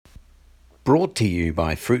Brought to you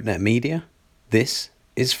by FruitNet Media, this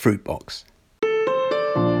is Fruitbox.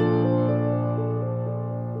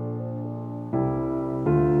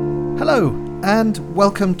 Hello, and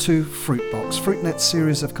welcome to Fruitbox, FruitNet's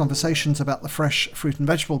series of conversations about the fresh fruit and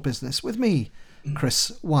vegetable business with me,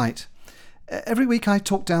 Chris White. Every week I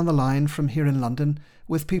talk down the line from here in London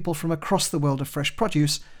with people from across the world of fresh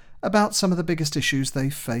produce about some of the biggest issues they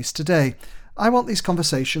face today. I want these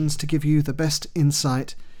conversations to give you the best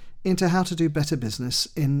insight into how to do better business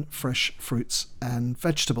in fresh fruits and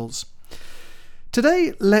vegetables.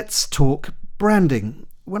 Today, let's talk branding.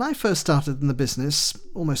 When I first started in the business,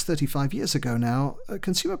 almost 35 years ago now,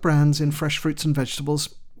 consumer brands in fresh fruits and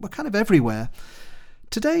vegetables were kind of everywhere.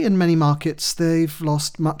 Today, in many markets, they've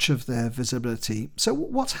lost much of their visibility. So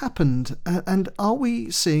what's happened? And are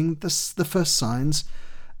we seeing the first signs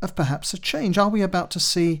of perhaps a change? Are we about to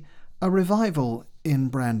see a revival in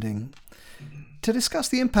branding? To discuss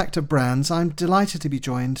the impact of brands, I'm delighted to be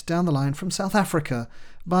joined down the line from South Africa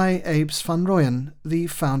by Abes van Rooyen, the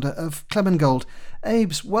founder of Clemengold.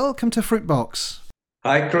 Abes, welcome to Fruitbox.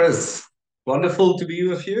 Hi, Chris. Wonderful to be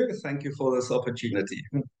with you. Thank you for this opportunity.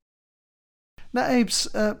 Now, Abes,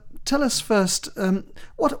 tell us first,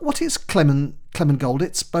 what is Clemengold?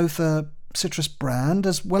 It's both a citrus brand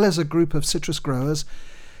as well as a group of citrus growers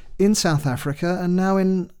in South Africa and now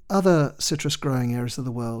in other citrus growing areas of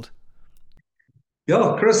the world.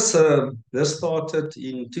 Yeah, Chris, this started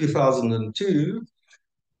in 2002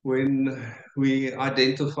 when we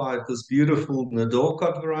identified this beautiful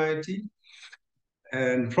Nadorkot variety.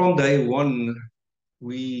 And from day one,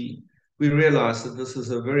 we realized that this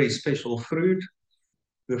is a very special fruit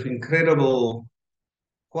with incredible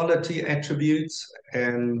quality attributes.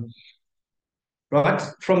 And right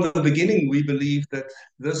from the beginning, we believed that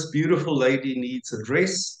this beautiful lady needs a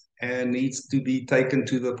dress and needs to be taken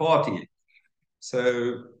to the party.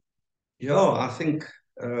 So, yeah, I think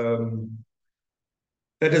that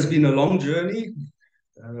has been a long journey,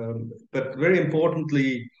 but very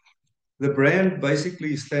importantly, the brand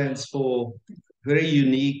basically stands for very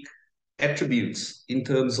unique attributes in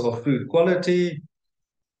terms of food quality,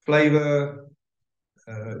 flavor,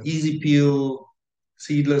 easy peel,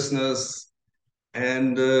 seedlessness,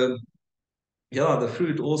 and yeah, the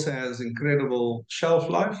fruit also has incredible shelf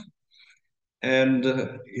life. And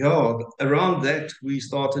yeah, around that, we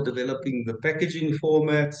started developing the packaging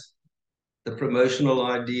format, the promotional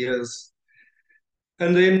ideas,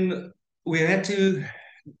 and then we had to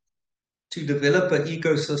develop an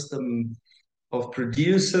ecosystem of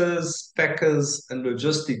producers, packers, and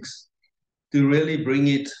logistics to really bring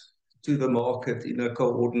it to the market in a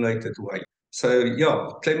coordinated way. So yeah,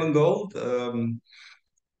 Clemengold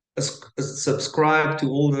is subscribed to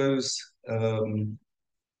all those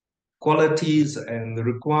qualities and the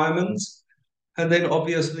requirements. And then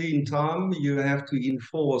obviously in time, you have to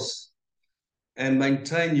enforce and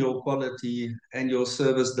maintain your quality and your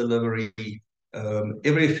service delivery.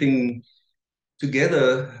 Everything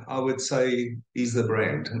together, I would say, is the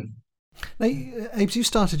brand. Now, Abes, you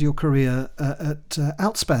started your career at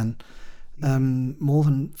Outspan more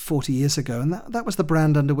than 40 years ago, and that was the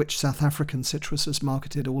brand under which South African citrus is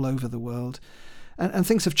marketed all over the world. And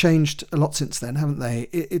things have changed a lot since then, haven't they?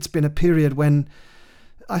 It's been a period when,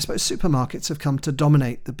 I suppose, supermarkets have come to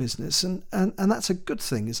dominate the business, and that's a good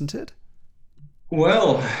thing, isn't it?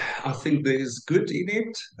 Well, I think there is good in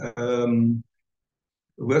it.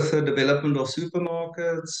 With the development of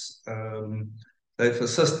supermarkets, they've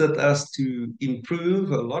assisted us to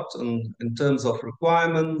improve a lot in terms of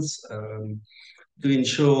requirements, to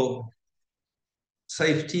ensure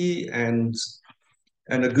safety and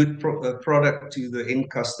a good product to the end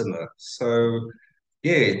customer. So,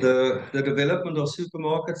 yeah, the development of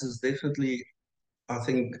supermarkets is definitely, I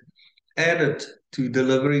think, added to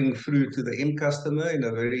delivering fruit to the end customer in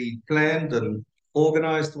a very planned and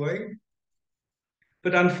organized way.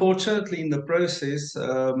 But unfortunately, in the process,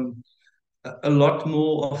 a lot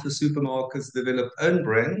more of the supermarkets developed own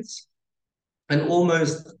brands and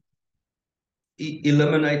almost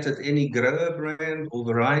eliminated any grower brand or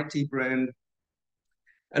variety brand.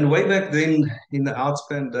 And way back then, in the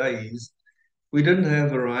Outspan days, we didn't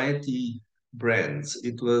have variety brands.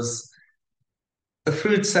 It was a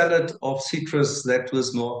fruit salad of citrus that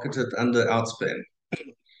was marketed under Outspan.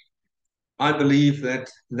 I believe that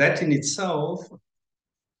that in itself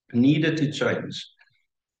needed to change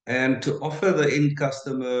and to offer the end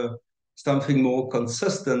customer something more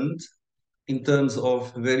consistent in terms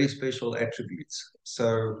of very special attributes.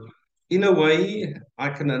 So, in a way, I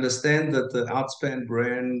can understand that the Outspan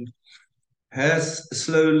brand has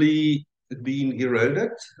slowly been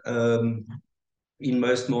eroded in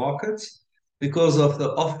most markets. because of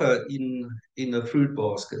the offer in a fruit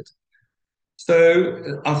basket.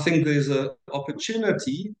 So I think there's an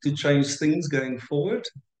opportunity to change things going forward.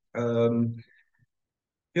 Um,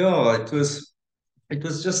 yeah, it was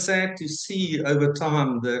just sad to see over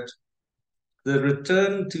time that the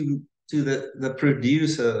return to the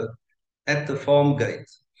producer at the farm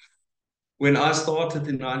gate. When I started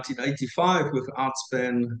in 1985 with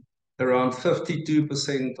Outspan, around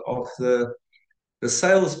 52% of the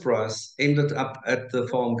sales price ended up at the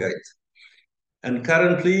farm gate. And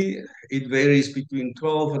currently, it varies between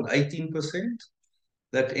 12 and 18%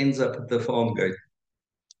 that ends up at the farm gate.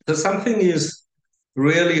 So something is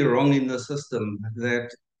really wrong in the system that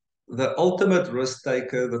the ultimate risk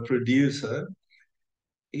taker, the producer,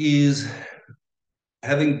 is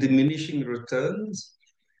having diminishing returns.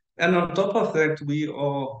 And on top of that, we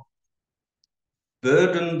are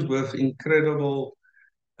burdened with incredible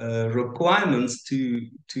requirements to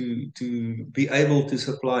be able to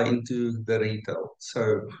supply into the retail.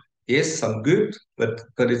 So yes, some good, but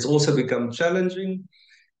it's also become challenging.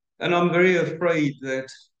 And I'm very afraid that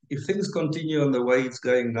if things continue on the way it's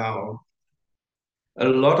going now, a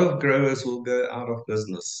lot of growers will go out of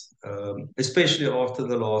business, especially after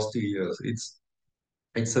the last 2 years.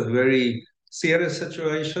 It's a very serious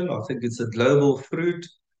situation. I think it's a global fruit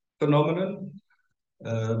phenomenon,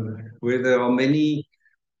 where there are many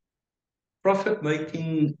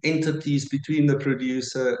profit-making entities between the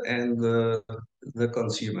producer and the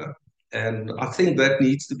consumer. And I think that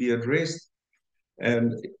needs to be addressed.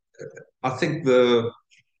 And I think the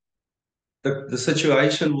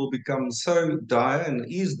situation will become so dire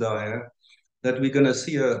and is dire that we're going to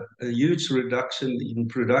see a huge reduction in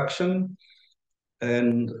production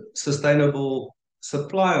and sustainable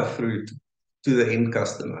supply of fruit to the end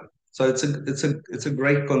customer. So it's a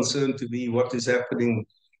great concern to me what is happening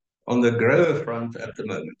on the grower front at the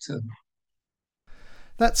moment.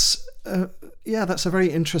 That's that's a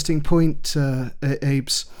very interesting point,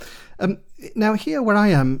 Abes. Now, here where I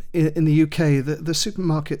am in the UK, the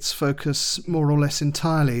supermarkets focus more or less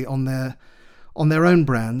entirely on their own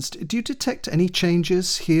brands. Do you detect any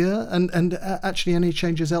changes here, and actually any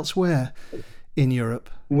changes elsewhere in Europe?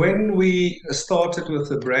 When we started with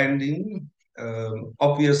the branding,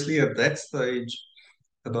 obviously at that stage,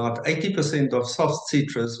 about 80% of soft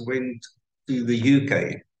citrus went to the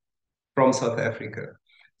UK from South Africa.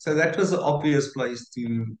 So that was an obvious place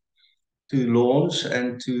to launch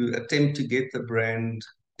and to attempt to get the brand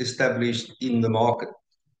established in the market.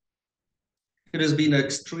 It has been an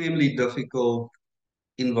extremely difficult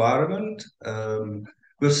environment,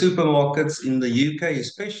 with supermarkets in the UK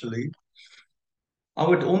especially. I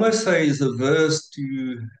would almost say is averse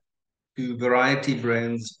to variety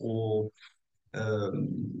brands or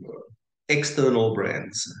um, external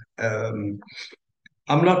brands. I'm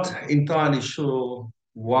not entirely sure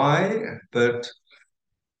why, but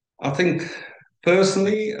I think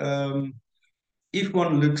personally, if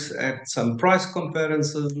one looks at some price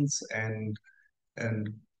comparisons and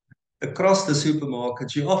across the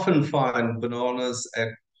supermarket, you often find bananas at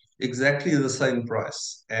exactly the same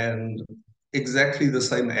price and exactly the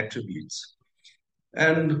same attributes.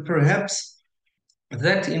 And perhaps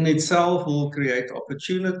that in itself will create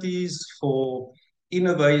opportunities for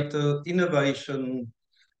innovation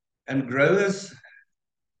and growers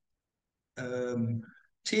um,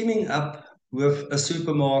 teaming up with a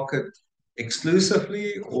supermarket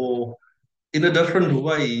exclusively or in a different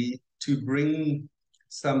way to bring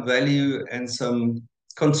some value and some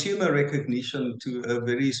consumer recognition to a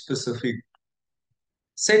very specific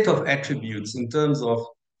set of attributes in terms of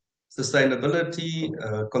sustainability,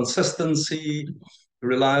 consistency,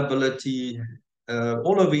 reliability.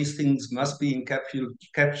 All of these things must be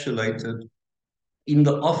encapsulated in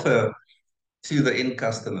the offer to the end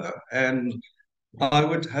customer. And I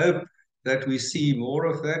would hope that we see more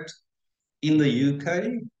of that in the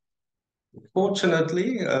UK.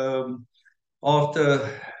 Fortunately,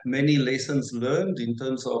 after many lessons learned in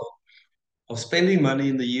terms of spending money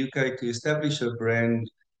in the UK to establish a brand,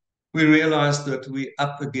 we realized that we're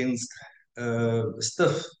up against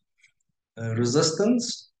stiff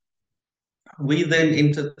resistance. We then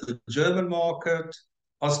entered the German market,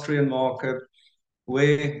 Austrian market,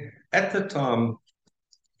 where at the time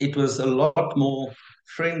it was a lot more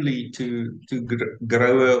friendly to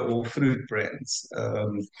grower or fruit brands.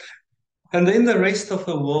 And then the rest of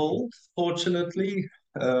the world, fortunately,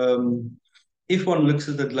 if one looks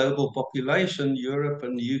at the global population, Europe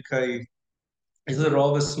and the UK is a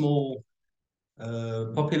rather small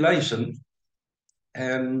population.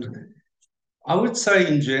 And I would say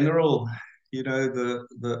in general,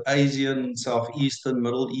 the Asian, Southeastern,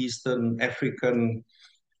 Middle Eastern, African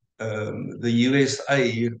the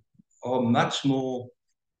USA are much more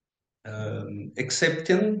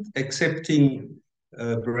accepting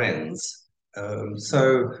brands.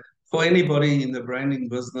 So for anybody in the branding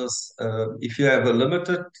business, if you have a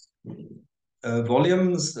limited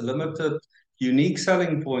volumes, limited unique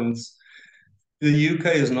selling points, the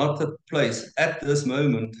UK is not the place at this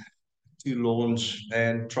moment to launch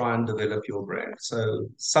and try and develop your brand. So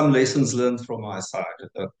some lessons learned from my side.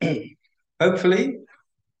 Hopefully,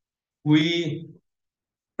 we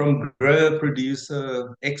from grower,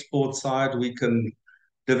 producer, export side, we can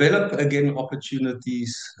develop again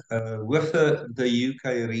opportunities with the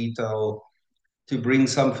UK retail to bring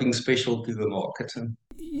something special to the market.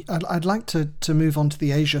 I'd like to move on to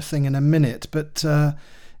the Asia thing in a minute, but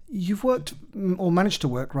you've worked, or managed to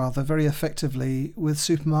work rather, very effectively with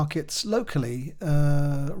supermarkets locally,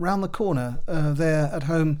 round the corner, there at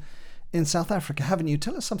home in South Africa, haven't you?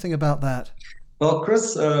 Tell us something about that. Well,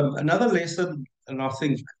 Chris, another lesson, and I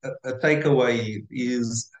think a takeaway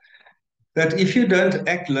is that if you don't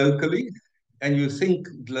act locally and you think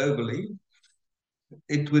globally,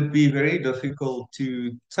 it would be very difficult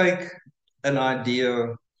to take an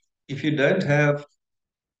idea if you don't have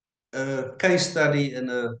a case study and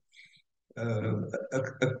a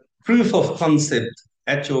proof of concept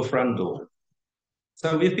at your front door.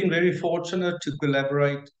 So we've been very fortunate to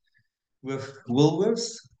collaborate with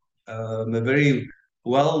Woolworths, a very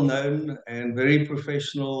well-known and very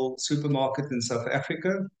professional supermarket in South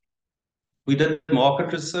Africa. We did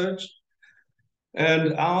market research,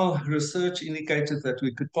 and our research indicated that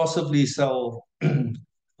we could possibly sell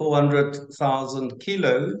 400,000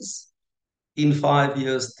 kilos in 5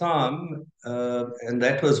 years' time, and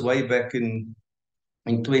that was way back in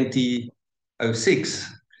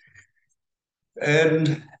 2006.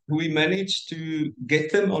 And we managed to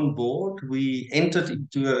get them on board. We entered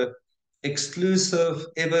into an exclusive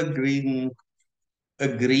evergreen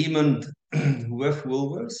agreement with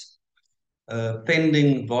Woolworths,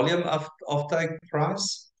 pending volume of offtake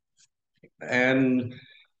price. And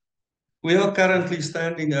we are currently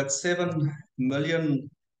standing at 7 million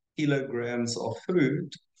kilograms of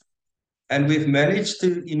fruit, and we've managed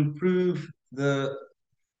to improve the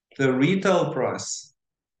retail price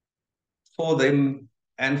for them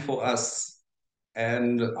and for us.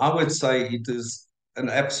 And I would say it is an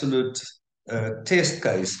absolute test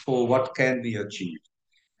case for what can be achieved.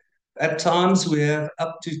 At times, we have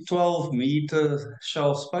up to 12-meter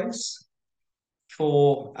shelf space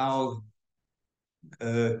for our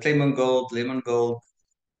Clemengold, Lemon Gold,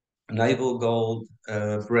 Naval Gold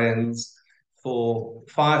brands for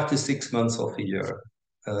 5 to 6 months of a year.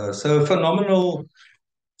 So a phenomenal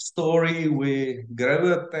story where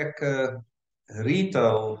grower packer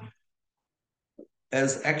retail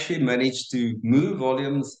has actually managed to move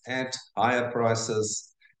volumes at higher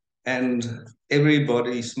prices, and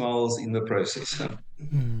everybody smiles in the process.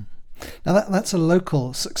 Now that's a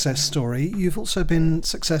local success story. You've also been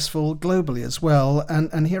successful globally as well,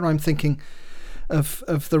 and here I'm thinking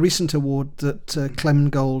of the recent award that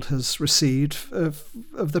Clemengold has received of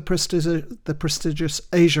the prestigious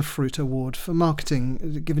Asia Fruit Award for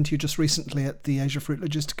marketing, given to you just recently at the Asia Fruit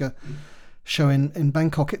Logistica show in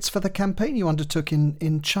Bangkok. It's for the campaign you undertook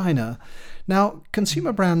in China. Now,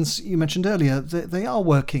 consumer brands you mentioned earlier, they are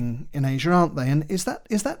working in Asia, aren't they? And is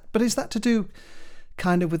that to do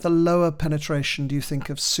kind of with the lower penetration, do you think,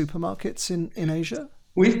 of supermarkets in Asia?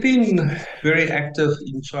 We've been very active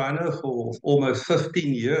in China for almost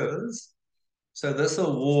 15 years. So this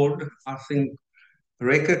award, I think,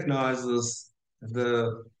 recognizes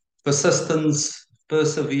the persistence,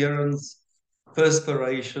 perseverance,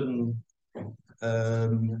 perspiration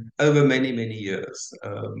over many, many years.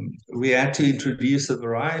 We had to introduce a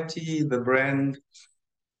variety, the brand,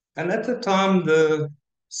 and at the time, the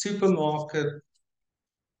supermarket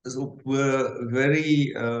were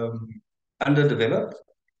very underdeveloped.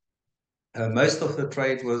 Most of the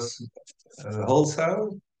trade was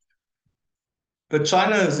wholesale, but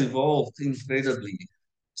China has evolved incredibly.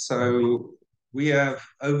 So we have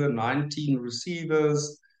over 19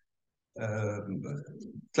 receivers,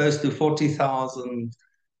 close to 40,000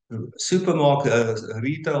 supermarket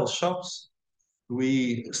retail shops.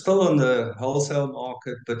 We still on the wholesale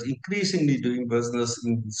market, but increasingly doing business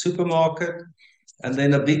in supermarket, and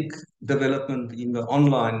then a big development in the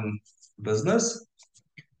online business.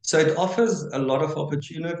 So it offers a lot of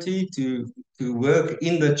opportunity to work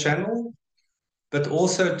in the channel, but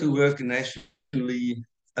also to work nationally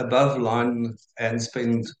above line and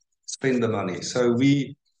spend the money. So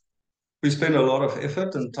we spend a lot of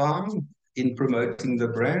effort and time in promoting the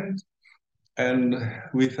brand, and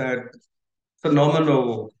we've had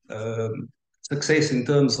phenomenal success in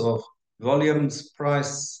terms of volumes,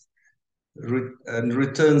 price, and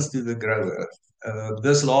returns to the grower.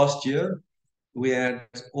 This last year, we had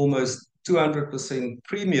almost 200%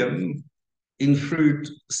 premium in fruit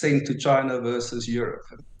sent to China versus Europe.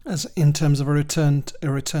 As in terms of a return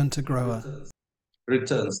to grower.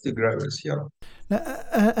 Returns to growers, yeah. Now,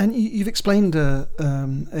 and you've explained,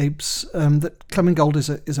 Abes, that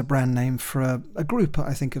Clemengold is a brand name for a group,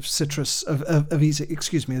 I think, of citrus of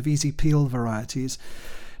easy peel varieties.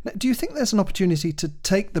 Now, do you think there's an opportunity to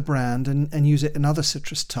take the brand and use it in other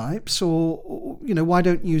citrus types, or why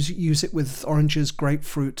don't you use it with oranges,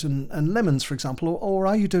 grapefruit, and lemons, for example, or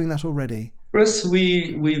are you doing that already? Chris,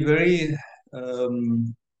 we very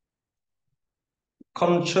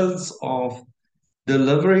conscious of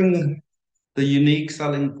delivering the unique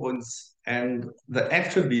selling points and the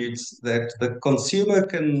attributes that the consumer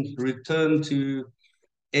can return to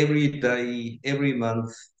every day, every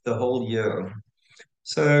month, the whole year.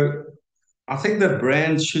 So I think the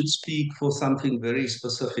brand should speak for something very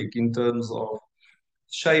specific in terms of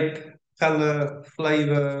shape, color,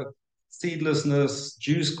 flavor, seedlessness,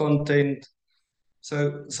 juice content.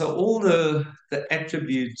 So all the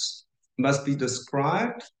attributes must be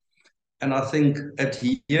described and I think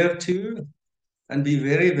adhere to and be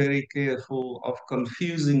very, very careful of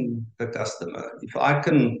confusing the customer. If I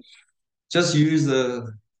can just use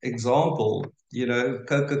the example,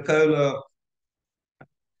 Coca-Cola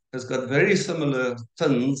has got very similar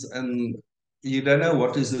tins, and you don't know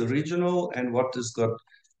what is the original and what has got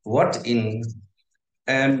what in.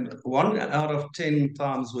 And 1 out of 10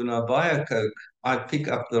 times when I buy a Coke, I pick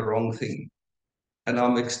up the wrong thing, and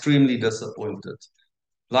I'm extremely disappointed.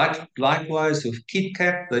 Likewise with Kit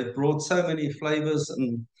Kat, they brought so many flavors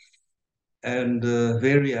and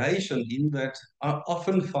variation in that I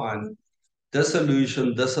often find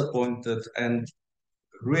disillusioned, disappointed, and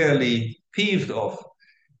really peeved off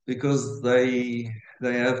because they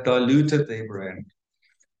have diluted their brand.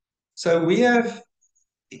 So we have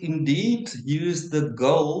indeed used the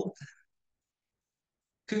gold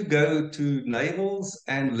to go to navels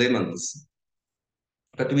and lemons,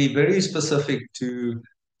 but we're very specific to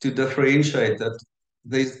differentiate that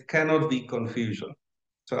there cannot be confusion.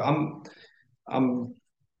 So I'm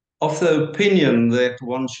of the opinion that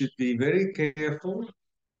one should be very careful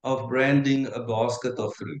of branding a basket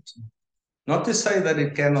of fruit. Not to say that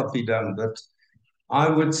it cannot be done, but I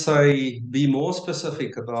would say be more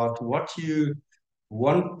specific about what you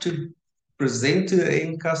want to present to the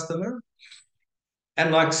end customer.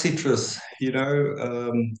 And like citrus,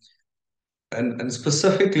 and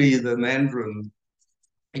specifically the mandarin,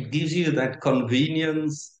 it gives you that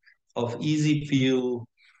convenience of easy peel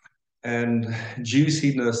and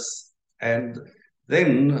juiciness. And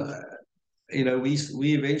then,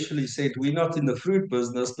 we eventually said we're not in the fruit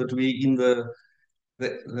business, but we're in the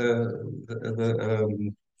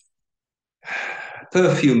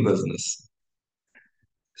perfume business.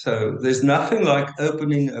 So there's nothing like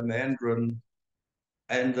opening a mandarin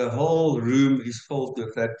and the whole room is filled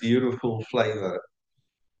with that beautiful flavor.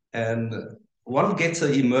 And one gets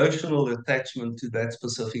an emotional attachment to that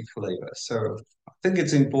specific flavor. So I think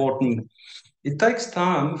it's important. It takes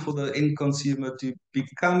time for the end consumer to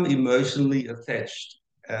become emotionally attached,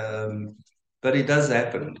 but it does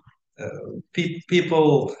happen.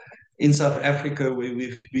 People in South Africa, where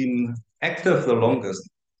we've been active the longest,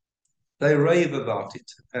 they rave about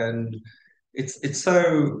it, and it's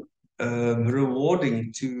so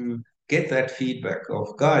rewarding to get that feedback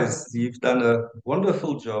of guys, you've done a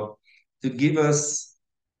wonderful job to give us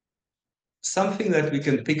something that we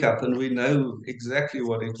can pick up and we know exactly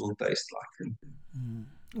what it will taste like.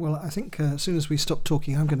 Well, I think as soon as we stop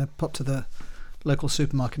talking, I'm going to pop to the local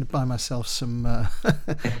supermarket and buy myself some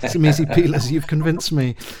some easy peelers. You've convinced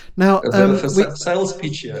me. Now, a bit of a sales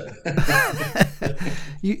pitch here.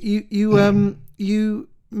 You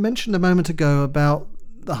mentioned a moment ago about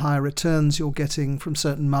the higher returns you're getting from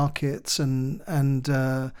certain markets and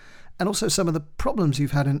also some of the problems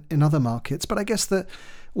you've had in other markets. But I guess that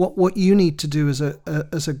what you need to do as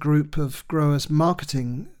a group of growers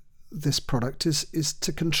marketing this product is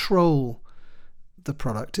to control the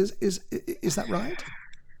product. Is that right?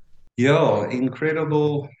 Yeah,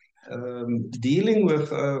 incredible. Dealing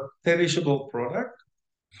with a perishable product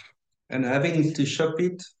and having to ship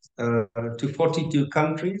it to 42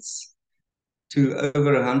 countries, to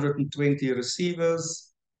over 120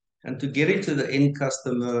 receivers, and to get it to the end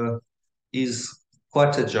customer is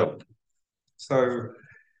quite a job. So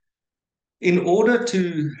in order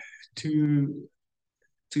to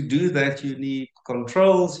do that, you need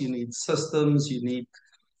controls, you need systems, you need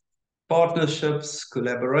partnerships,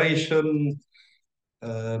 collaboration,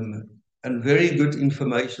 and very good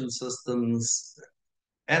information systems,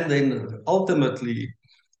 and then ultimately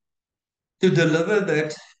to deliver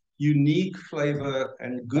that unique flavor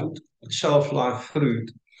and good shelf life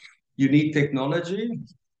fruit, you need technology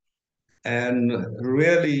and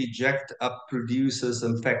really jacked up producers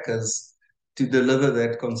and packers to deliver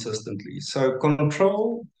that consistently. So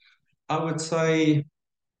control, I would say,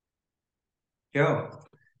 yeah,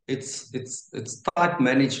 it's tight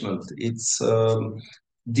management, it's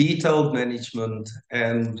detailed management,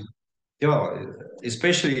 and yeah,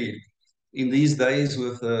 especially in these days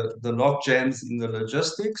with the log jams in the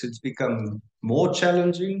logistics, it's become more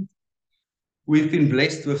challenging. We've been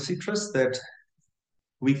blessed with citrus that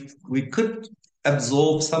we could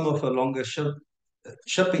absorb some of the longer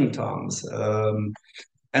shipping times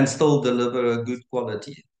and still deliver a good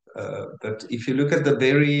quality. But if you look at the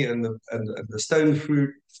berry and the stone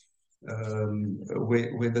fruit,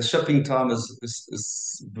 where the shipping time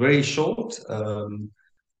is very short,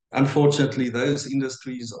 unfortunately, those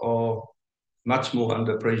industries are much more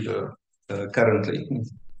under pressure currently.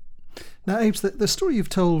 Now, Abe, the story you've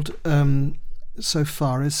told so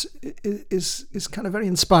far is kind of very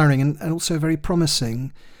inspiring and also very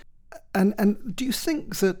promising. And do you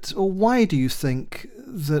think that, or why do you think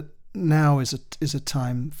that now is a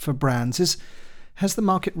time for brands? Has the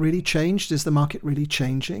market really changed? Is the market really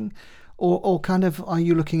changing, or kind of are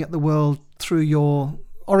you looking at the world through your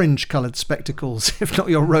orange-coloured spectacles, if not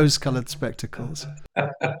your rose-coloured spectacles?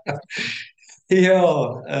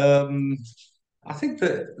 Yeah, I think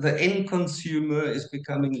that the end consumer is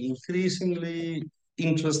becoming increasingly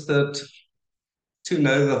interested to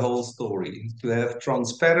know the whole story, to have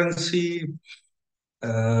transparency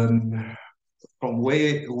um, from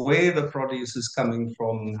where the produce is coming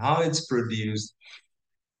from, how it's produced.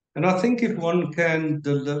 And I think if one can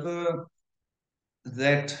deliver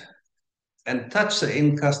that and touch the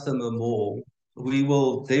end customer more, we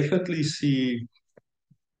will definitely see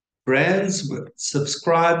brands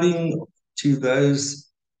subscribing to those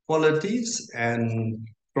qualities and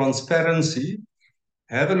transparency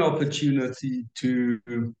have an opportunity to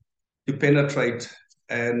penetrate.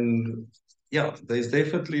 And yeah, there's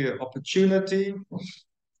definitely an opportunity,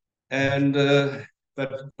 and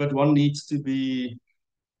but one needs to be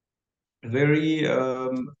very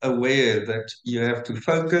aware that you have to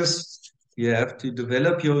focus, you have to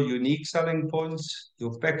develop your unique selling points,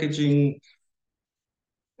 your packaging,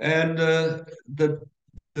 and the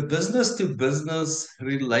business to business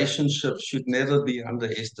relationship should never be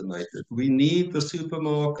underestimated. We need the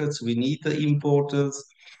supermarkets, we need the importers,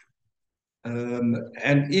 and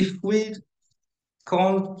if we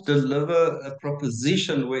can't deliver a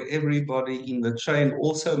proposition where everybody in the chain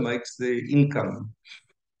also makes their income,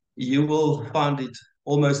 you will find it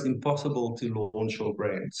almost impossible to launch your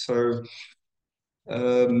brand. So,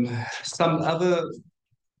 some other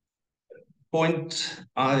point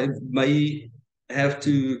I may have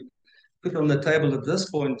to put on the table at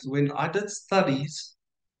this point, when I did studies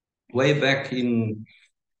way back in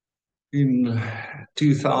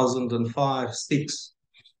 2005, 6,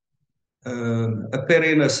 a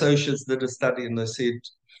Perry and Associates did a study and they said,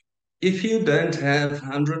 if you don't have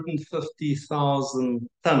 150,000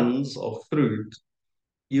 tons of fruit,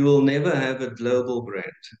 you will never have a global brand.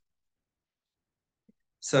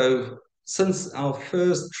 So since our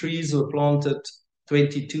first trees were planted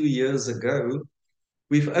 22 years ago,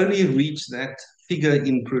 we've only reached that figure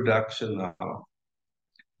in production now.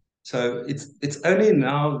 So it's only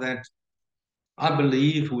now that I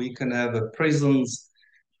believe we can have a presence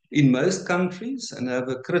in most countries and have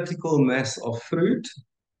a critical mass of fruit,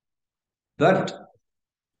 but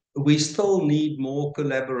we still need more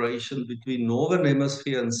collaboration between Northern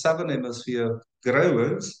Hemisphere and Southern Hemisphere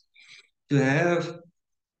growers to have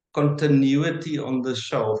continuity on the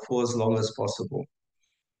shelf for as long as possible.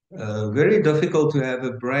 Very difficult to have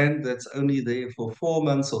a brand that's only there for 4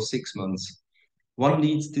 months or 6 months. One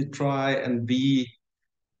needs to try and be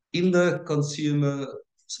in the consumer's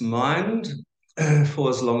mind for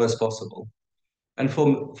as long as possible and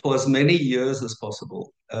for as many years as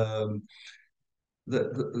possible.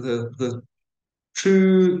 The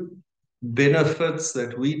true benefits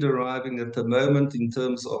that we're deriving at the moment in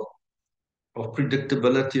terms of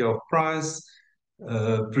predictability of price,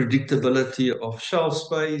 predictability of shelf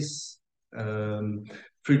space, um,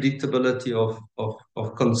 predictability of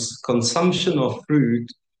consumption of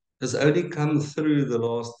fruit has only come through the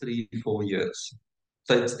last 3, 4 years.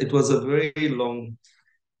 So it was a very long,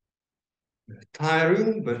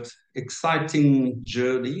 tiring, but exciting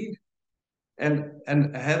journey. And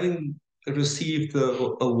having received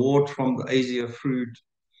the award from the Asia Fruit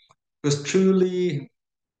was truly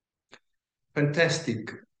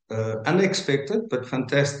fantastic. unexpected but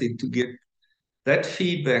fantastic to get that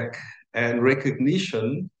feedback and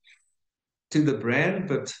recognition to the brand,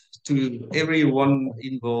 but to everyone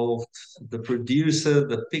involved, the producer,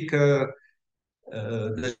 the picker,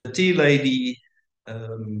 the tea lady,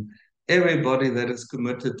 um, everybody that is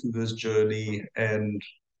committed to this journey and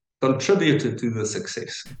contributed to the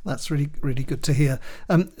success. That's really, really good to hear.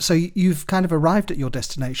 So you've kind of arrived at your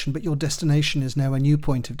destination, but your destination is now a new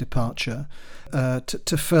point of departure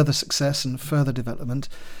to further success and further development.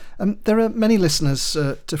 There are many listeners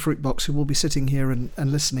to Fruitbox who will be sitting here and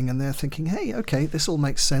listening, and they're thinking, hey, okay, this all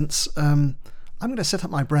makes sense. I'm going to set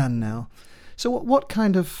up my brand now. So what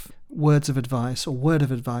kind of words of advice or word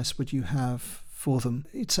of advice would you have for them?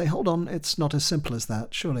 You'd say, hold on, it's not as simple as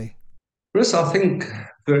that, surely. Chris, I think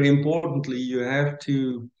very importantly, you have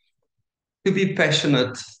to be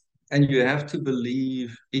passionate and you have to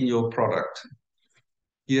believe in your product.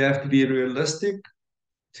 You have to be realistic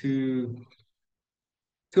to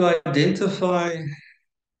identify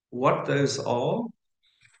what those are.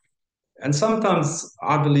 And sometimes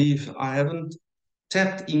I believe I haven't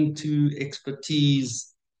tapped into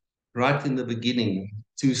expertise right in the beginning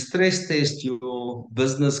to stress test your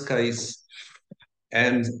business case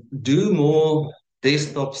and do more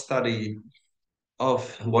desktop study of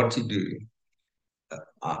what to do.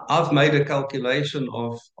 I've made a calculation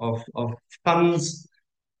of funds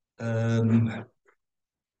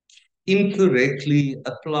incorrectly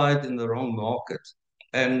applied in the wrong market.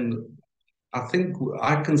 And I think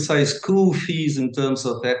I can say school fees in terms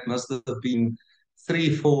of that must have been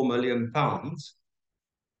 3-4 million pounds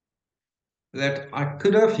that I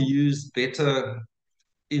could have used better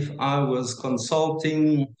if I was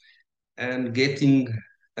consulting and getting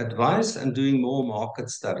advice and doing more market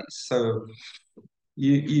studies. So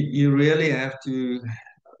you really have to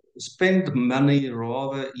spend money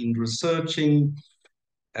rather in researching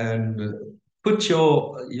and put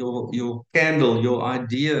your candle, your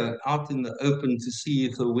idea out in the open to see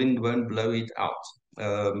if the wind won't blow it out.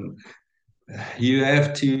 You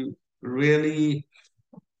have to really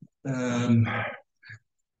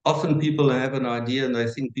often people have an idea and they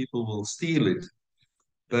think people will steal it,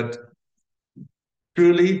 but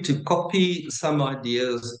truly to copy some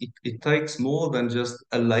ideas, it takes more than just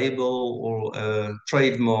a label or a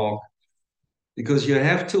trademark, because you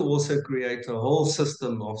have to also create a whole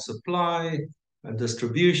system of supply and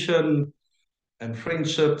distribution and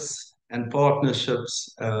friendships and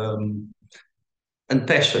partnerships and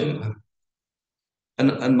passion.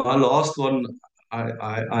 And my last one,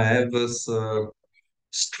 I have this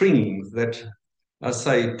string that I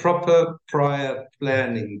say: proper prior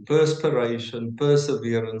planning, perspiration,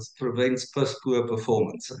 perseverance prevents poor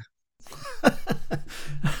performance.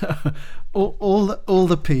 all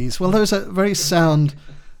the P's. Well, those are very sound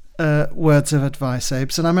words of advice,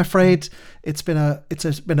 Abes. And I'm afraid it's been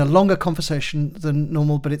a longer conversation than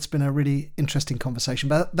normal, but it's been a really interesting conversation.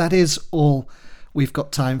 But that is all we've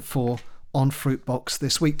got time for on Fruitbox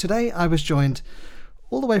this week. Today, I was joined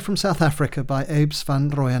all the way from South Africa by Abes van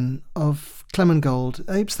Rooyen of Clemengold.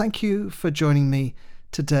 Abes, thank you for joining me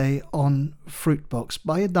today on Fruitbox.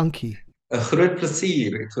 Baie dankie. 'n groot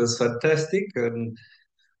plesier. It was fantastic, and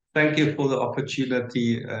thank you for the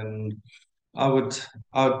opportunity. And I'd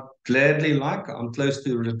gladly like. I'm close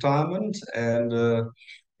to retirement, and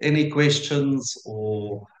any questions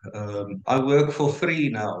or I work for free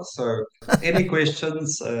now, so any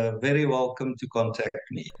questions, very welcome to contact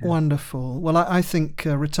me. Wonderful. Well, I think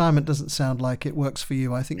retirement doesn't sound like it works for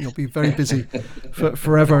you. I think you'll be very busy for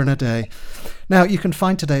forever and a day. Now, you can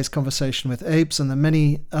find today's conversation with Abes and the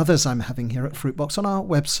many others I'm having here at Fruitbox on our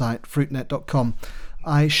website, fruitnet.com.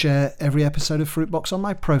 I share every episode of Fruitbox on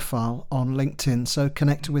my profile on LinkedIn, so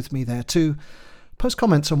connect with me there too. Post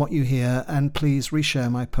comments on what you hear, and please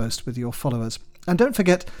reshare my post with your followers. And don't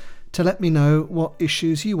forget to let me know what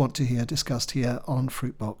issues you want to hear discussed here on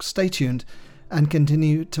Fruitbox. Stay tuned and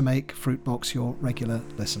continue to make Fruitbox your regular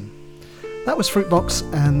listen. That was Fruitbox,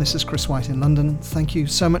 and this is Chris White in London. Thank you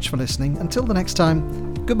so much for listening. Until the next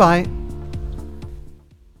time, goodbye.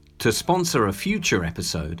 To sponsor a future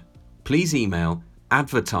episode, please email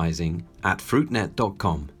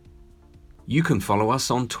advertising@fruitnet.com. You can follow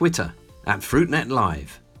us on Twitter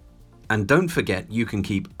 @FruitNetLive. And don't forget, you can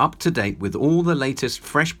keep up to date with all the latest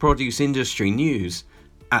fresh produce industry news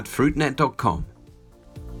at fruitnet.com.